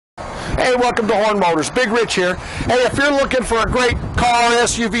Hey, welcome to Horne Motors. Big Rich here. Hey, if you're looking for a great car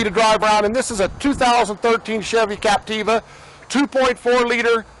SUV to drive around, and this is a 2013 Chevy Captiva, 2.4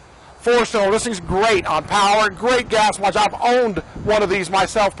 liter four-cylinder. This thing's great on power, great gas mileage. I've owned one of these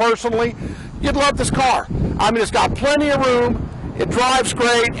myself personally. You'd love this car. I mean, it's got plenty of room. It drives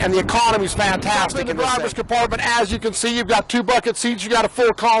great, and the economy's fantastic. In the driver's compartment, as you can see, you've got two bucket seats. You've got a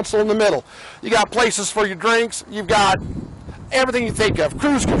full console in the middle. You got places for your drinks. You've got everything you think of: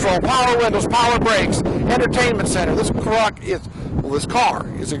 cruise control, power windows, power brakes, entertainment center. This car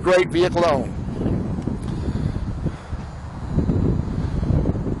is a great vehicle to own.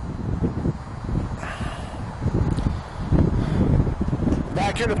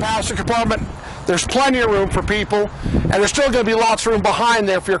 Back here in the passenger compartment, there's plenty of room for people, and there's still going to be lots of room behind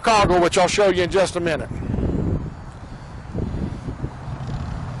there for your cargo, which I'll show you in just a minute.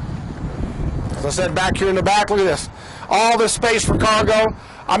 As I said, back here in the back, look at this. All this space for cargo.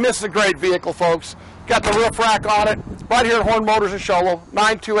 This is a great vehicle, folks. Got the roof rack on it. Right here at Horne Motors in Show,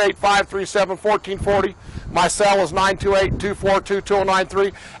 928-537-1440. My cell is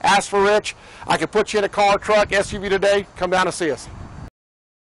 928-242-2093. Ask for Rich. I can put you in a car, truck, SUV today. Come down and see us.